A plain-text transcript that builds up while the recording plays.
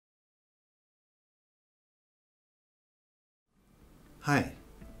Hi,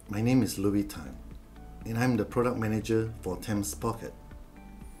 my name is Louis Tan, and I'm the Product Manager for TEMS Pocket.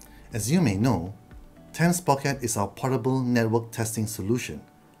 As you may know, TEMS Pocket is our portable network testing solution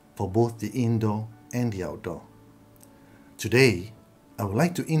for both the indoor and the outdoor. Today, I would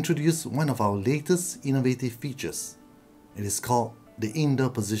like to introduce one of our latest innovative features. It is called the Indoor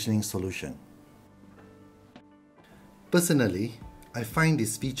Positioning Solution. Personally, I find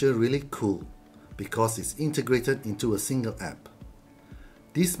this feature really cool because it's integrated into a single app.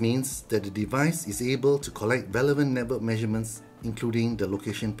 This means that the device is able to collect relevant network measurements, including the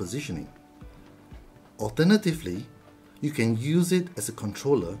location positioning. Alternatively, you can use it as a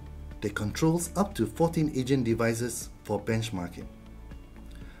controller that controls up to 14 agent devices for benchmarking.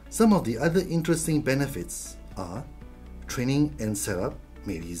 Some of the other interesting benefits are training and setup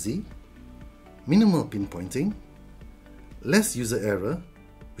made easy, minimal pinpointing, less user error,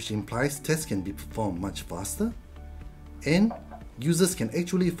 which implies tests can be performed much faster, and users can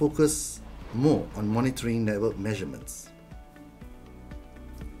actually focus more on monitoring network measurements.